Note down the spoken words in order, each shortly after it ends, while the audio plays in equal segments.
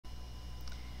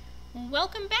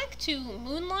Welcome back to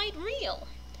Moonlight Reel.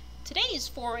 Today's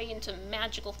foray into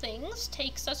magical things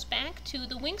takes us back to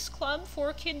the Winx Club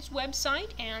for Kids website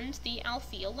and the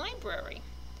Alfea Library.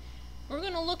 We're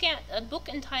going to look at a book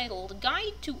entitled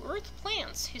Guide to Earth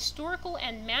Plants, Historical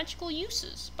and Magical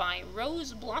Uses by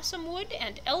Rose Blossomwood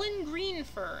and Ellen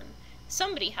Greenfern.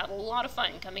 Somebody had a lot of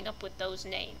fun coming up with those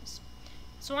names.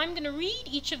 So I'm going to read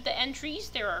each of the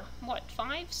entries. There are,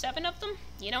 5, 7 of them?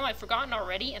 I've forgotten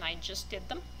already and I just did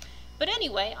them. But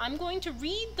anyway, I'm going to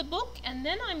read the book and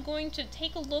then I'm going to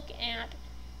take a look at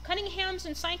Cunningham's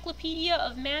Encyclopedia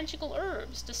of Magical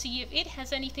Herbs to see if it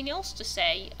has anything else to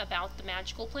say about the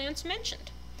magical plants mentioned.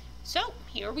 So,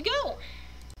 here we go!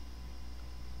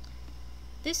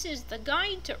 This is the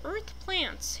Guide to Earth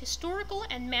Plants, Historical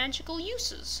and Magical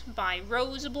Uses by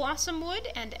Rose Blossomwood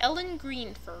and Ellen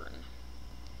Greenfern.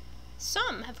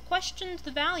 Some have questioned the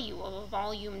value of a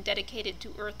volume dedicated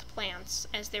to earth plants,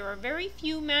 as there are very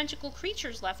few magical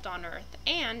creatures left on Earth,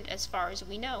 and, as far as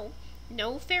we know,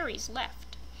 no fairies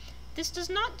left. This does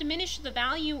not diminish the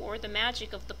value or the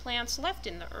magic of the plants left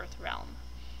in the Earth realm.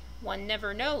 One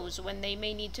never knows when they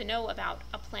may need to know about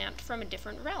a plant from a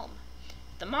different realm.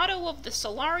 The motto of the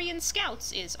Solarian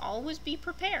Scouts is always be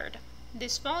prepared.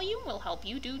 This volume will help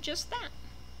you do just that.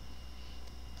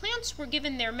 Plants were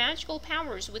given their magical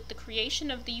powers with the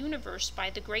creation of the universe by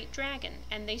the Great Dragon,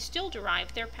 and they still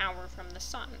derive their power from the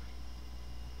sun.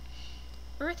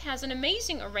 Earth has an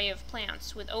amazing array of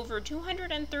plants, with over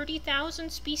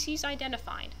 230,000 species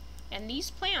identified, and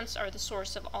these plants are the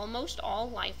source of almost all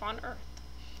life on Earth.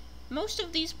 Most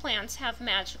of these plants have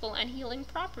magical and healing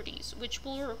properties, which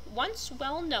were once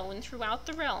well known throughout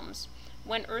the realms,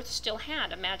 when Earth still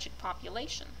had a magic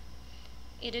population.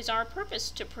 It is our purpose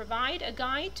to provide a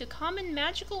guide to common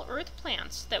magical earth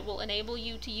plants that will enable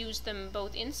you to use them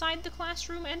both inside the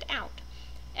classroom and out.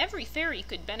 Every fairy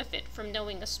could benefit from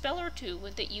knowing a spell or two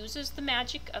that uses the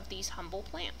magic of these humble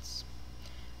plants.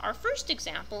 Our first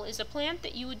example is a plant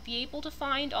that you would be able to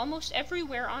find almost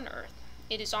everywhere on Earth.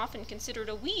 It is often considered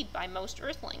a weed by most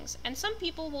Earthlings, and some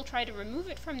people will try to remove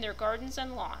it from their gardens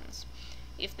and lawns.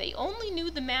 If they only knew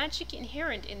the magic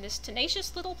inherent in this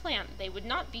tenacious little plant, they would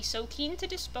not be so keen to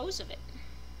dispose of it.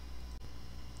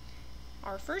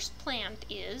 Our first plant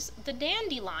is the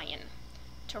dandelion,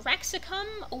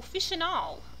 Taraxacum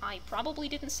officinale. I probably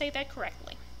didn't say that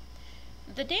correctly.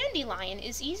 The dandelion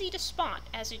is easy to spot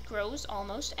as it grows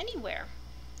almost anywhere.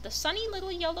 The sunny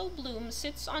little yellow bloom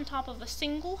sits on top of a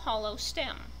single hollow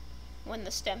stem. When the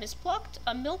stem is plucked,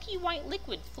 a milky white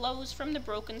liquid flows from the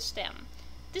broken stem.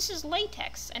 This is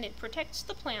latex, and it protects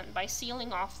the plant by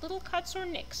sealing off little cuts or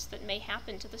nicks that may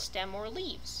happen to the stem or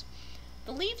leaves.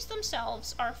 The leaves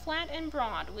themselves are flat and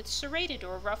broad, with serrated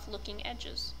or rough-looking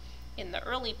edges. In the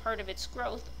early part of its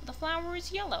growth, the flower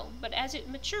is yellow, but as it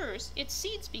matures, its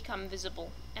seeds become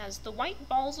visible as the white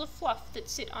balls of fluff that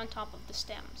sit on top of the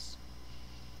stems.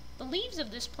 The leaves of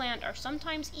this plant are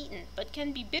sometimes eaten, but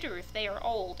can be bitter if they are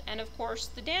old, and of course,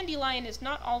 the dandelion is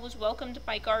not always welcomed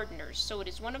by gardeners, so it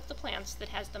is one of the plants that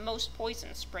has the most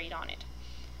poison sprayed on it.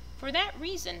 For that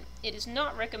reason, it is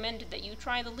not recommended that you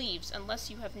try the leaves unless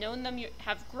you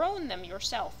have grown them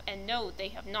yourself and know they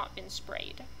have not been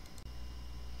sprayed.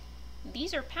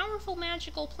 These are powerful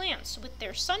magical plants with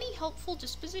their sunny, helpful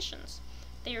dispositions.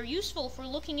 They are useful for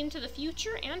looking into the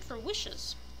future and for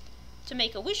wishes. To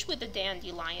make a wish with a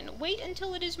dandelion, wait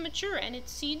until it is mature and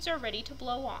its seeds are ready to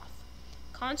blow off.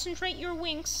 Concentrate your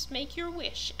winks, make your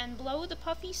wish, and blow the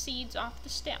puffy seeds off the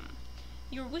stem.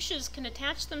 Your wishes can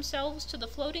attach themselves to the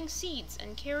floating seeds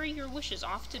and carry your wishes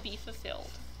off to be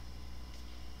fulfilled.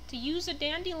 To use a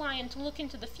dandelion to look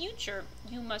into the future,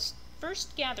 you must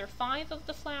first gather 5 of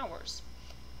the flowers.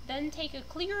 Then take a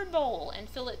clear bowl and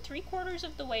fill it 3/4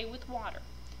 of the way with water.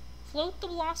 Float the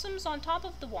blossoms on top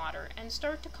of the water and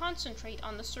start to concentrate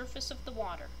on the surface of the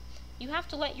water. You have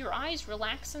to let your eyes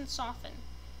relax and soften.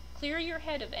 Clear your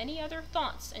head of any other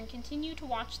thoughts and continue to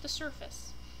watch the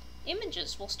surface.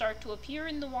 Images will start to appear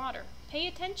in the water. Pay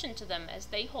attention to them as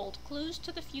they hold clues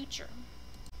to the future.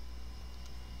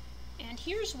 And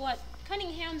here's what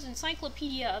Cunningham's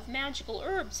Encyclopedia of Magical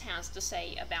Herbs has to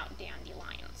say about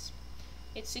dandelions.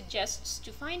 It suggests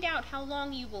to find out how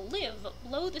long you will live,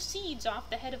 blow the seeds off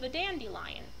the head of a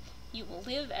dandelion. You will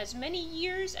live as many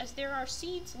years as there are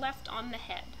seeds left on the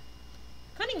head.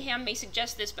 Cunningham may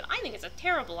suggest this, but I think it's a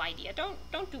terrible idea.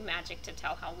 Don't do magic to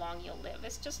tell how long you'll live.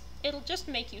 It'll just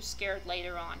make you scared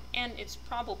later on, and it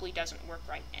probably doesn't work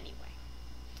right anyway.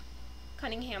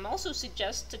 Cunningham also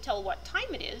suggests to tell what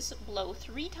time it is, blow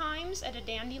 3 times at a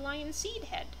dandelion seed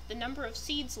head. The number of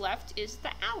seeds left is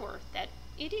the hour that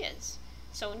it is.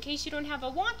 So in case you don't have a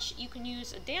watch, you can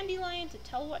use a dandelion to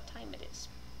tell what time it is.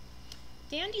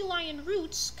 Dandelion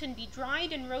roots can be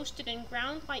dried and roasted and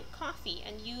ground like coffee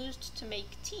and used to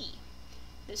make tea.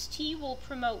 This tea will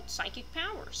promote psychic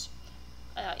powers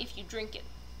if you drink it.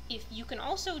 If you can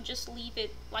also just leave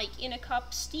it like in a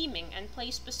cup steaming and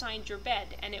placed beside your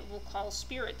bed, and it will call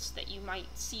spirits that you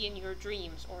might see in your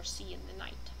dreams or see in the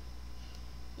night.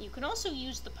 You can also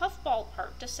use the puffball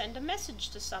part to send a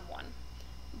message to someone.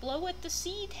 Blow at the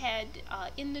seed head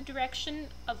in the direction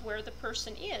of where the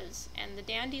person is, and the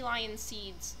dandelion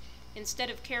seeds, instead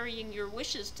of carrying your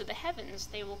wishes to the heavens,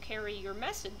 they will carry your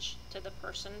message to the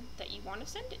person that you want to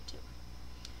send it to.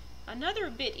 Another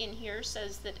bit in here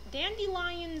says that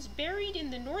dandelions buried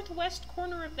in the northwest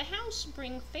corner of the house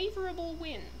bring favorable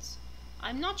winds.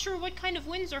 I'm not sure what kind of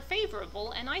winds are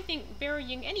favorable, and I think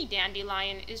burying any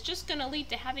dandelion is just going to lead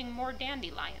to having more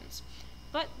dandelions.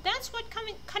 But that's what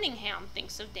Cunningham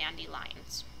thinks of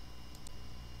dandelions.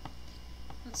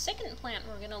 The second plant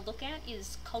we're going to look at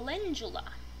is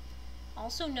calendula,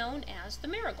 also known as the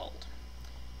marigold.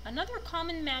 Another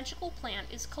common magical plant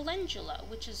is calendula,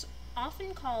 which is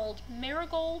often called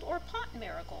marigold or pot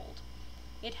marigold.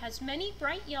 It has many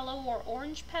bright yellow or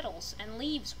orange petals and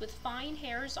leaves with fine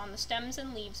hairs on the stems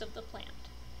and leaves of the plant.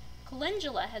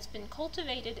 Calendula has been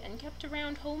cultivated and kept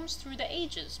around homes through the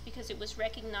ages because it was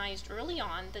recognized early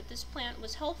on that this plant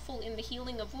was helpful in the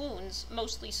healing of wounds,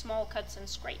 mostly small cuts and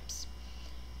scrapes.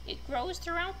 It grows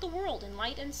throughout the world in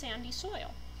light and sandy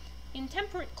soil. In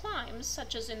temperate climes,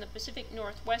 such as in the Pacific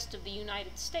Northwest of the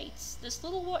United States, this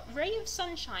little ray of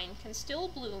sunshine can still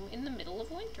bloom in the middle of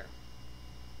winter.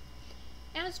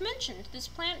 As mentioned, this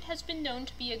plant has been known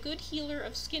to be a good healer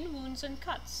of skin wounds and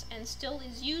cuts, and still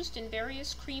is used in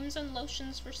various creams and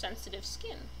lotions for sensitive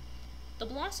skin. The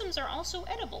blossoms are also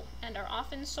edible, and are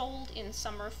often sold in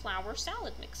summer flower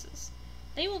salad mixes.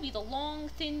 They will be the long,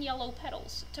 thin yellow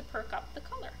petals to perk up the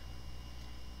color.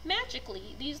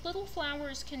 Magically, these little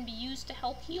flowers can be used to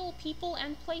help heal people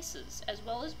and places, as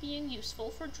well as being useful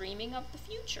for dreaming of the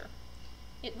future.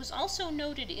 It was also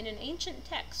noted in an ancient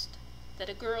text that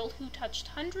a girl who touched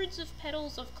hundreds of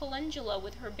petals of calendula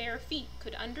with her bare feet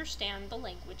could understand the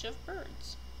language of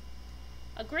birds.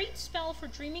 A great spell for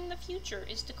dreaming the future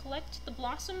is to collect the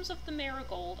blossoms of the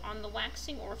marigold on the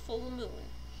waxing or full moon.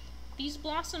 These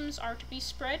blossoms are to be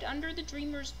spread under the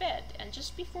dreamer's bed, and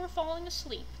just before falling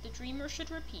asleep, the dreamer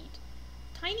should repeat,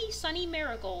 "Tiny sunny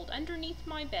marigold underneath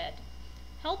my bed,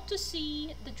 help to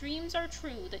see the dreams are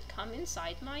true that come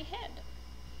inside my head."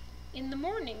 In the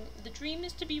morning, the dream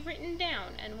is to be written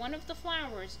down, and one of the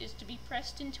flowers is to be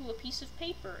pressed into a piece of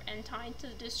paper and tied to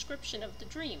the description of the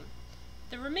dream.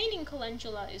 The remaining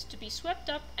calendula is to be swept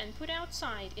up and put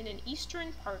outside in an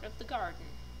eastern part of the garden.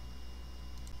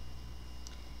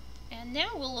 And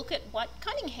now we'll look at what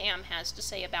Cunningham has to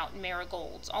say about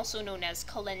marigolds, also known as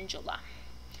calendula.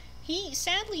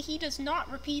 Sadly, he does not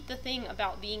repeat the thing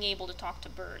about being able to talk to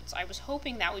birds. I was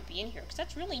hoping that would be in here, because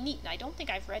that's really neat, and I don't think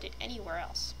I've read it anywhere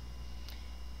else.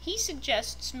 He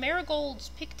suggests marigolds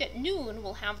picked at noon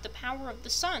will have the power of the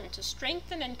sun to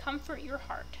strengthen and comfort your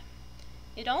heart.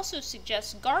 It also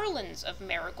suggests garlands of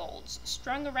marigolds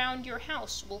strung around your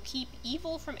house will keep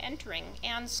evil from entering,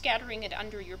 and scattering it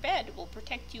under your bed will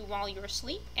protect you while you're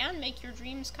asleep and make your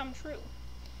dreams come true.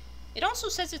 It also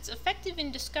says it's effective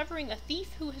in discovering a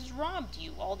thief who has robbed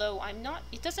you, although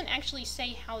it doesn't actually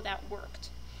say how that worked.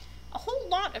 A whole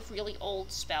lot of really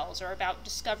old spells are about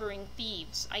discovering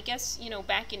thieves. I guess,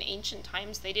 back in ancient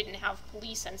times they didn't have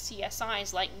police and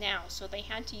CSIs like now, so they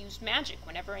had to use magic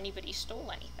whenever anybody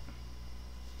stole anything.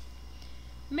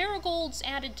 Marigolds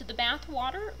added to the bath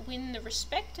water win the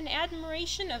respect and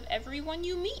admiration of everyone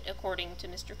you meet, according to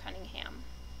Mr. Cunningham.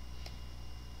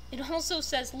 It also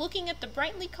says looking at the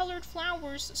brightly colored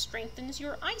flowers strengthens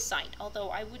your eyesight,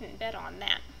 although I wouldn't bet on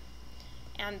that.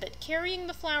 And that carrying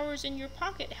the flowers in your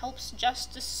pocket helps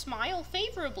justice smile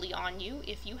favorably on you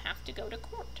if you have to go to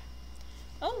court.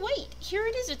 Oh wait, here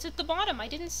it is, it's at the bottom, I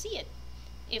didn't see it.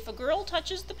 If a girl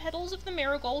touches the petals of the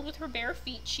marigold with her bare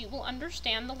feet, she will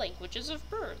understand the languages of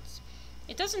birds.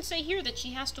 It doesn't say here that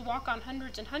she has to walk on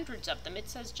hundreds and hundreds of them,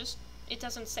 it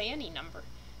doesn't say any number.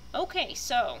 Okay,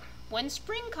 so, when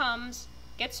spring comes,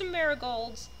 get some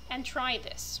marigolds and try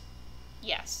this.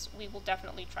 Yes, we will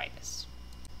definitely try this.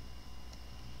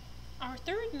 Our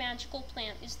third magical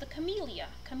plant is the camellia,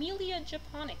 Camellia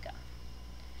japonica.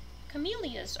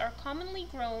 Camellias are commonly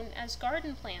grown as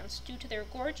garden plants due to their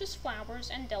gorgeous flowers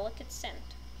and delicate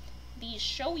scent. These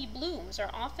showy blooms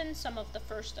are often some of the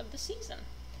first of the season.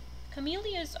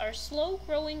 Camellias are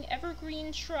slow-growing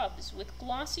evergreen shrubs with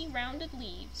glossy rounded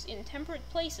leaves in temperate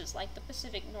places like the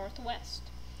Pacific Northwest.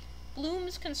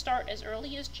 Blooms can start as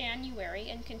early as January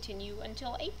and continue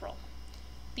until April.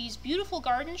 These beautiful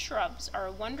garden shrubs are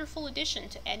a wonderful addition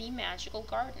to any magical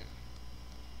garden.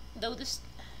 Though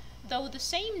the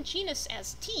same genus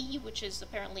as tea, which is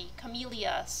apparently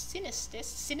Camellia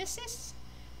sinensis,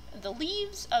 the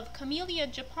leaves of Camellia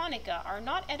japonica are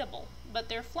not edible, but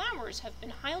their flowers have been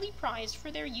highly prized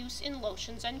for their use in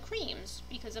lotions and creams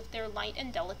because of their light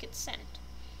and delicate scent.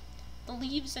 The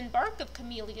leaves and bark of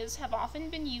camellias have often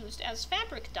been used as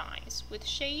fabric dyes, with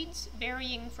shades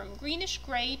varying from greenish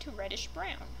gray to reddish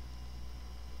brown.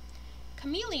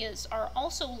 Camellias are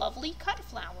also lovely cut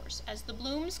flowers, as the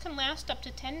blooms can last up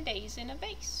to 10 days in a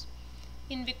vase.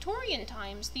 In Victorian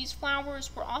times, these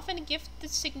flowers were often a gift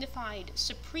that signified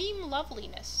supreme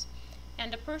loveliness,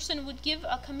 and a person would give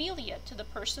a camellia to the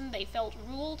person they felt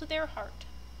ruled their heart.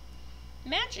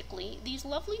 Magically, these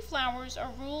lovely flowers are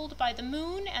ruled by the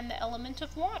moon and the element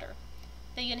of water.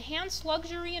 They enhance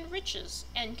luxury and riches,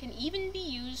 and can even be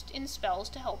used in spells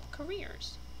to help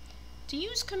careers. To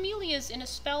use camellias in a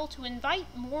spell to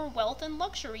invite more wealth and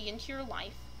luxury into your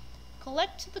life,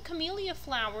 collect the camellia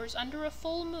flowers under a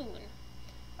full moon.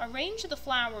 Arrange the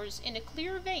flowers in a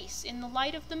clear vase in the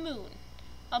light of the moon.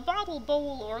 A bottle,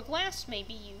 bowl, or glass may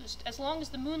be used, as long as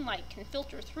the moonlight can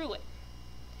filter through it.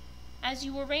 As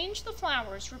you arrange the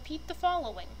flowers, repeat the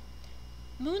following.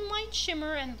 Moonlight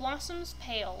shimmer and blossoms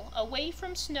pale, away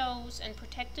from snows and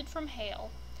protected from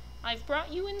hail. I've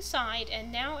brought you inside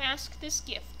and now ask this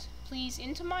gift. Please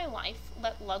into my life,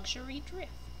 let luxury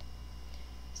drift.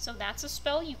 So that's a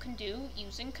spell you can do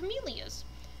using camellias.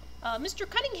 Mr.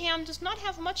 Cunningham does not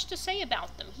have much to say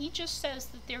about them. He just says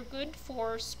that they're good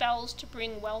for spells to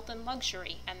bring wealth and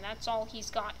luxury, and that's all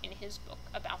he's got in his book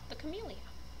about the camellia.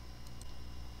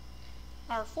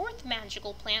 Our fourth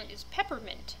magical plant is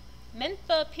peppermint,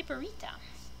 Mentha piperita.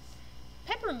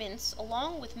 Peppermints,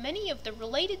 along with many of the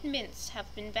related mints,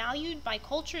 have been valued by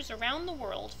cultures around the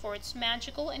world for its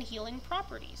magical and healing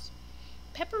properties.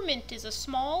 Peppermint is a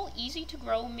small,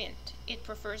 easy-to-grow mint. It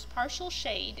prefers partial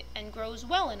shade and grows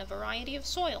well in a variety of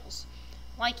soils,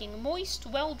 liking moist,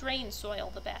 well-drained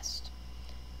soil the best.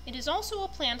 It is also a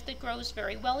plant that grows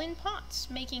very well in pots,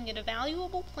 making it a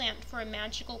valuable plant for a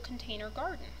magical container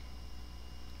garden.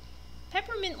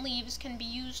 Peppermint leaves can be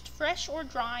used fresh or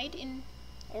dried in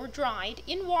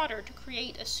water to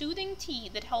create a soothing tea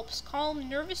that helps calm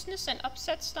nervousness and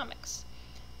upset stomachs.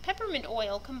 Peppermint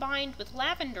oil combined with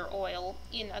lavender oil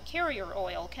in a carrier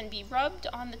oil can be rubbed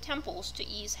on the temples to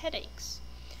ease headaches.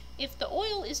 If the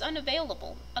oil is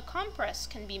unavailable, a compress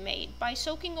can be made by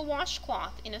soaking a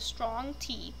washcloth in a strong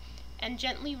tea and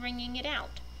gently wringing it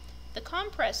out. The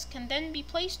compress can then be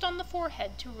placed on the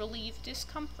forehead to relieve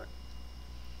discomfort.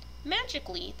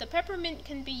 Magically, the peppermint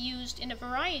can be used in a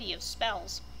variety of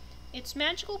spells. Its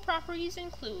magical properties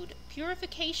include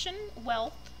purification,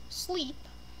 wealth, sleep,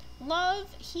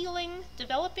 love, healing,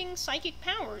 developing psychic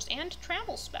powers, and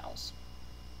travel spells.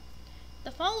 The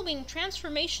following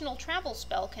transformational travel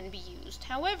spell can be used.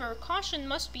 However, caution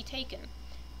must be taken.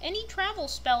 Any travel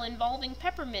spell involving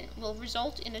peppermint will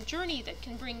result in a journey that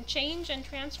can bring change and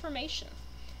transformation.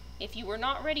 If you are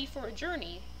not ready for a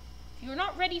journey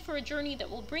that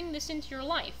will bring this into your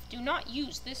life, do not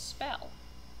use this spell.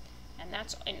 And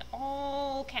that's in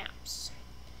all caps.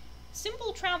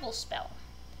 Simple travel spell.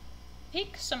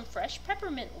 Pick some fresh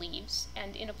peppermint leaves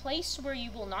and in a place where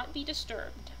you will not be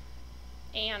disturbed.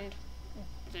 And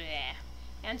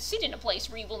sit in a place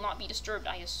where you will not be disturbed,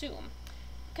 I assume.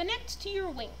 Connect to your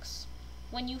winks.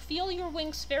 When you feel your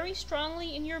winks very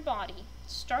strongly in your body,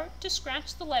 start to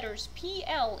scratch the letters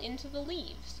PL into the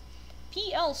leaves.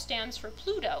 PL stands for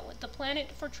Pluto, the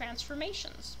planet for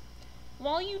transformations.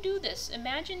 While you do this,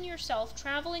 imagine yourself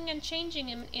traveling and changing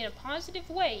in a positive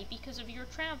way because of your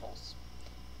travels.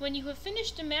 When you have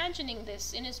finished imagining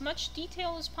this in as much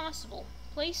detail as possible,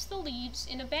 place the leaves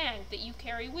in a bag that you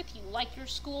carry with you, like your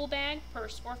school bag,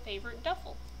 purse, or favorite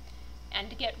duffel,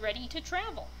 and get ready to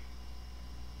travel.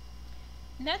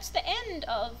 And that's the end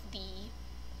of the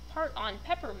part on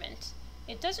peppermint.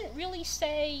 It doesn't really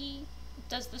say,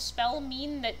 does the spell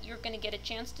mean that you're going to get a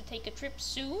chance to take a trip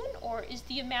soon, or is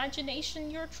the imagination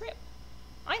your trip?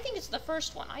 I think it's the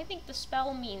first one. I think the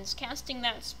spell means casting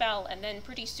that spell, and then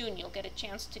pretty soon you'll get a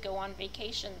chance to go on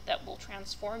vacation that will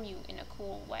transform you in a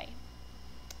cool way.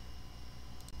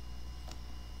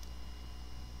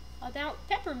 About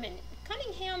peppermint,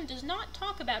 Cunningham does not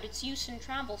talk about its use in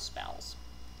travel spells.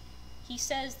 He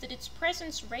says that its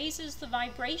presence raises the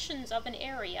vibrations of an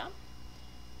area.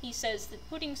 He says that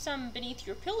putting some beneath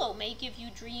your pillow may give you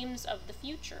dreams of the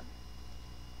future.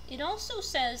 It also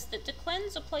says that to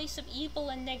cleanse a place of evil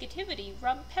and negativity,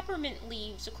 rub peppermint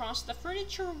leaves across the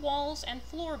furniture, walls, and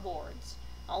floorboards.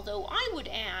 Although I would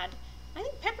add I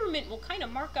think peppermint will kind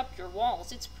of mark up your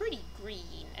walls. It's pretty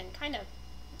green and kind of,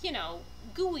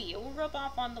 gooey. It will rub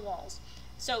off on the walls.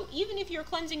 So even if you're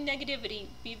cleansing negativity,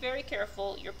 be very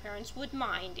careful. Your parents would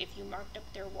mind if you marked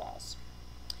up their walls.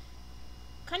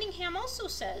 Cunningham also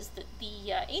says that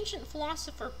the ancient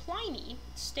philosopher Pliny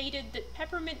stated that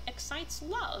peppermint excites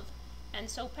love, and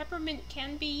so peppermint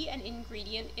can be an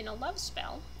ingredient in a love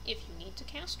spell if you need to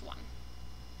cast one.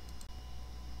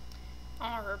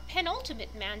 Our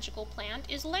penultimate magical plant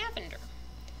is lavender.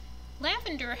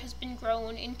 Lavender has been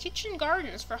grown in kitchen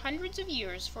gardens for hundreds of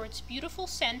years for its beautiful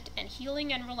scent and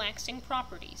healing and relaxing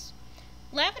properties.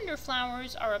 Lavender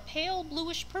flowers are a pale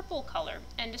bluish-purple color,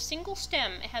 and a single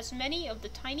stem has many of the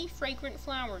tiny fragrant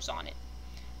flowers on it.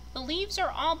 The leaves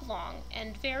are oblong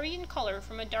and vary in color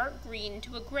from a dark green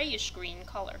to a grayish-green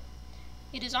color.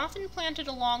 It is often planted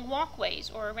along walkways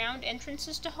or around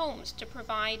entrances to homes to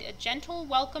provide a gentle,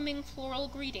 welcoming floral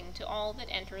greeting to all that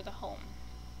enter the home.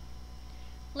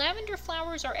 Lavender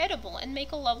flowers are edible and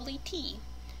make a lovely tea.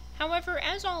 However,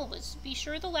 as always, be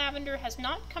sure the lavender has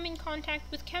not come in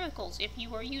contact with chemicals if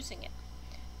you are using it.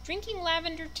 Drinking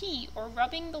lavender tea or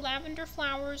rubbing the lavender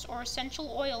flowers or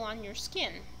essential oil on your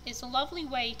skin is a lovely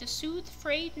way to soothe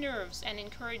frayed nerves and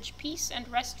encourage peace and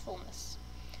restfulness.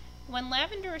 When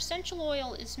lavender essential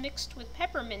oil is mixed with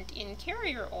peppermint in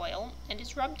carrier oil and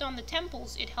is rubbed on the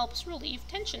temples, it helps relieve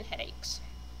tension headaches.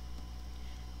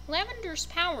 Lavender's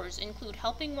powers include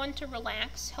helping one to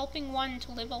relax, helping one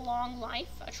to live a long life,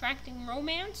 attracting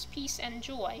romance, peace, and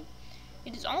joy.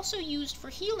 It is also used for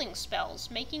healing spells,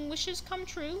 making wishes come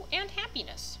true, and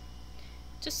happiness.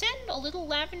 To send a little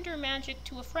lavender magic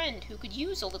to a friend who could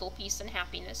use a little peace and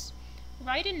happiness,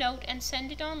 write a note and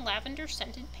send it on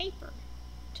lavender-scented paper.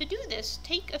 To do this,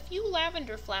 take a few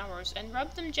lavender flowers and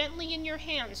rub them gently in your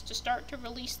hands to start to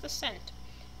release the scent,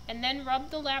 and then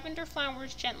rub the lavender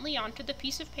flowers gently onto the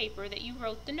piece of paper that you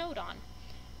wrote the note on.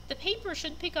 The paper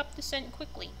should pick up the scent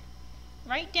quickly.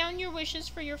 Write down your wishes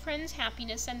for your friend's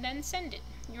happiness and then send it.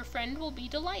 Your friend will be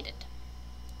delighted.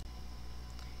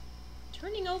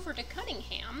 Turning over to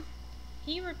Cunningham,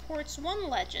 he reports one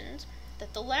legend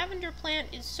that the lavender plant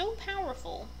is so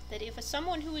powerful that if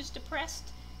someone who is depressed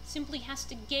simply has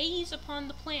to gaze upon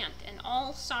the plant and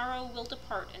all sorrow will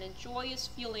depart and a joyous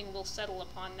feeling will settle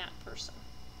upon that person.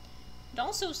 It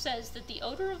also says that the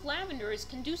odor of lavender is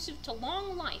conducive to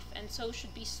long life and so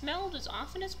should be smelled as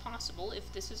often as possible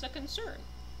if this is a concern.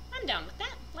 I'm down with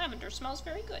that. Lavender smells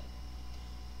very good.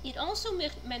 It also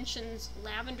mentions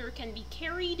lavender can be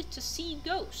carried to see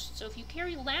ghosts. So if you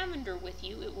carry lavender with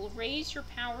you, it will raise your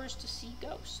powers to see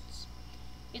ghosts.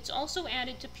 It's also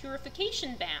added to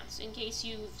purification baths in case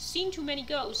you've seen too many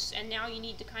ghosts and now you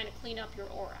need to kind of clean up your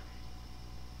aura.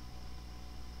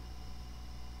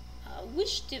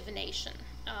 Wish divination.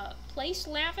 Place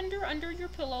lavender under your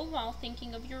pillow while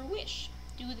thinking of your wish.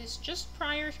 Do this just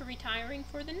prior to retiring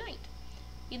for the night.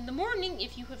 In the morning,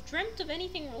 if you have dreamt of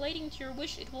anything relating to your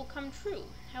wish, it will come true.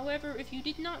 However, if you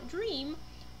did not dream,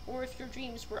 or if your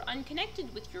dreams were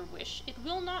unconnected with your wish, it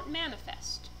will not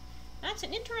manifest. That's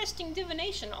an interesting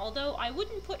divination, although I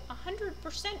wouldn't put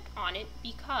 100% on it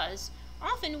because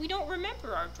often we don't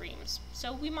remember our dreams,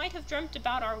 so we might have dreamt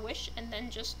about our wish and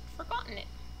then just forgotten it.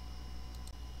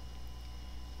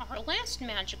 Our last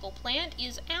magical plant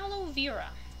is aloe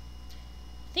vera.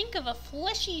 Think of a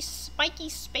fleshy, spiky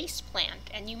space plant,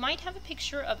 and you might have a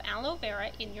picture of aloe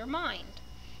vera in your mind.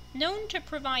 Known to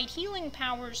provide healing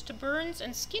powers to burns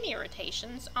and skin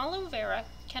irritations, aloe vera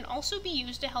can also be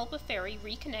used to help a fairy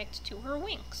reconnect to her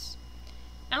winks.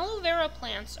 Aloe vera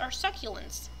plants are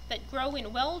succulents that grow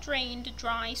in well-drained,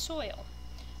 dry soil.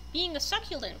 Being a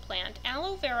succulent plant,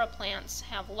 aloe vera plants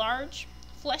have large,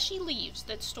 fleshy leaves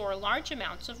that store large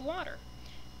amounts of water.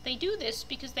 They do this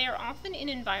because they are often in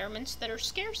environments that are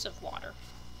scarce of water.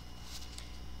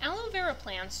 Aloe vera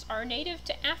plants are native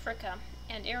to Africa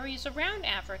and areas around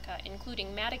Africa,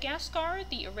 including Madagascar,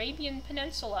 the Arabian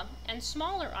Peninsula, and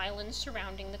smaller islands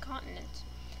surrounding the continent.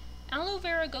 Aloe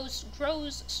vera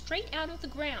grows straight out of the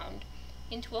ground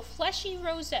into a fleshy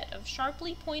rosette of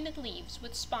sharply pointed leaves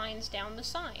with spines down the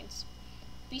sides.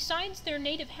 Besides their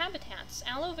native habitats,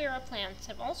 aloe vera plants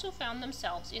have also found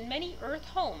themselves in many earth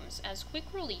homes as quick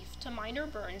relief to minor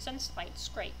burns and slight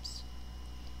scrapes.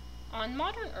 On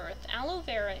modern Earth, aloe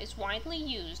vera is widely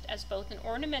used as both an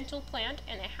ornamental plant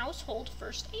and a household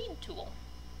first aid tool.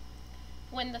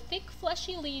 When the thick,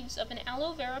 fleshy leaves of an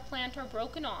aloe vera plant are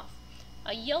broken off,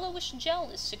 a yellowish gel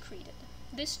is secreted.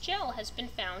 This gel has been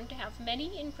found to have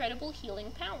many incredible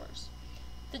healing powers.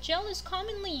 The gel is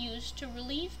commonly used to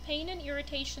relieve pain and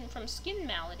irritation from skin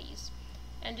maladies,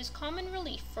 and is common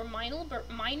relief for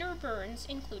minor burns,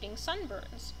 including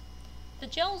sunburns. The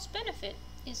gel's benefit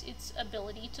is its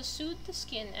ability to soothe the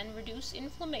skin and reduce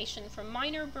inflammation from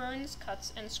minor burns,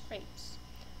 cuts, and scrapes.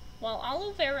 While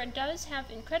aloe vera does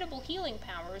have incredible healing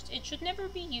powers, it should never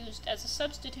be used as a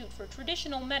substitute for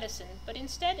traditional medicine, but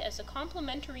instead as a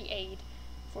complementary aid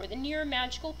for the near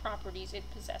magical properties it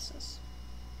possesses.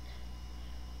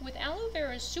 With aloe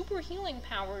vera's super healing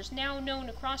powers now known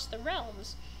across the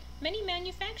realms, many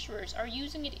manufacturers are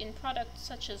using it in products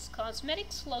such as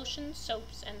cosmetics, lotions,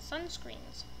 soaps, and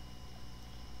sunscreens.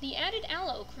 The added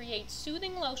aloe creates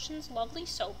soothing lotions, lovely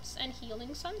soaps, and healing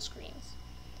sunscreens.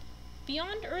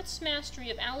 Beyond Earth's mastery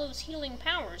of aloe's healing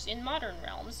powers in modern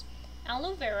realms,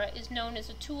 aloe vera is known as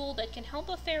a tool that can help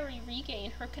a fairy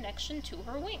regain her connection to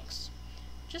her wings.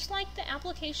 Just like the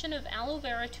application of aloe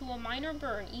vera to a minor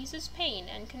burn eases pain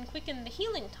and can quicken the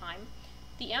healing time,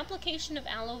 the application of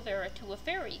aloe vera to a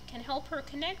fairy can help her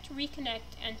connect,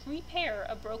 reconnect, and repair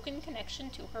a broken connection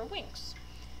to her wings.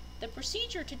 The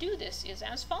procedure to do this is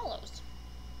as follows.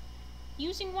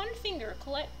 Using one finger,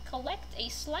 collect a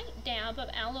slight dab of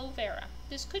aloe vera.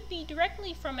 This could be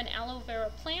directly from an aloe vera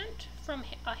plant, from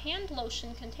a hand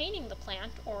lotion containing the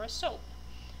plant, or a soap.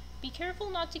 Be careful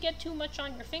not to get too much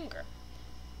on your finger.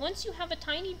 Once you have a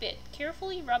tiny bit,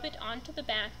 carefully rub it onto the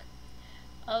back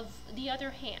of the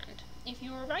other hand. If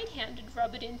you are right-handed,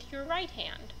 rub it into your right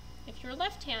hand. If you're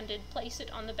left-handed, place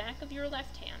it on the back of your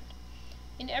left hand.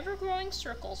 In ever-growing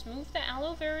circles, move the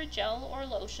aloe vera gel or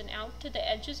lotion out to the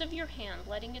edges of your hand,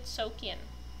 letting it soak in.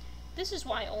 This is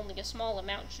why only a small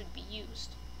amount should be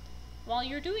used. While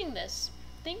you're doing this,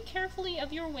 think carefully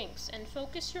of your wings and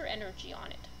focus your energy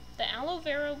on it. The aloe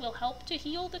vera will help to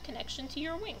heal the connection to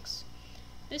your wings.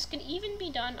 This can even be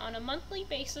done on a monthly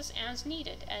basis as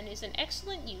needed and is an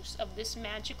excellent use of this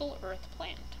magical earth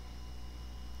plant.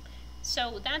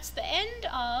 So that's the end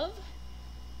of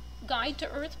Guide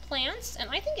to Earth Plants,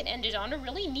 and I think it ended on a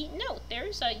really neat note.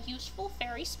 There's a useful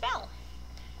fairy spell.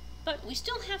 But we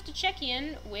still have to check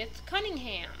in with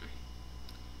Cunningham.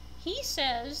 He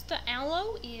says the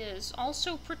aloe is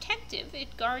also protective.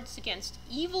 It guards against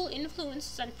evil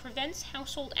influences and prevents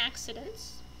household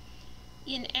accidents.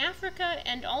 In Africa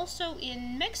and also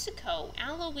in Mexico,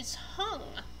 aloe is hung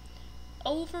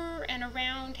over and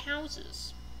around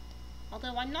houses.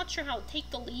 Although I'm not sure how to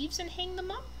take the leaves and hang them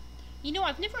up. You know,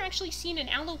 I've never actually seen an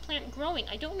aloe plant growing.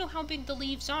 I don't know how big the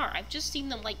leaves are. I've just seen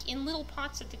them like in little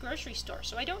pots at the grocery store,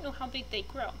 so I don't know how big they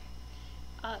grow.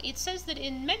 It says that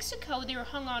in Mexico they're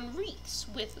hung on wreaths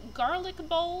with garlic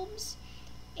bulbs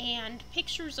and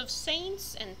pictures of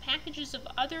saints and packages of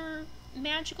other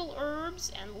magical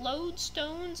herbs and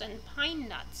lodestones and pine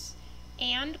nuts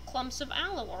and clumps of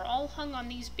aloe are all hung on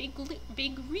these big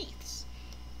wreaths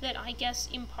that I guess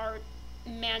impart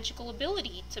magical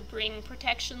ability to bring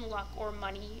protection, luck, or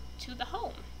money to the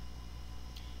home.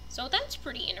 So that's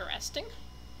pretty interesting.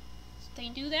 They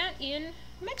do that in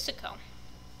Mexico.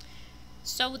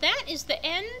 So that is the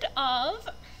end of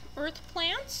earth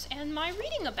plants and my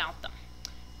reading about them.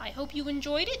 I hope you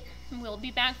enjoyed it, and we'll be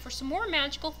back for some more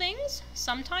magical things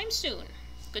sometime soon.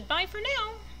 Goodbye for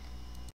now.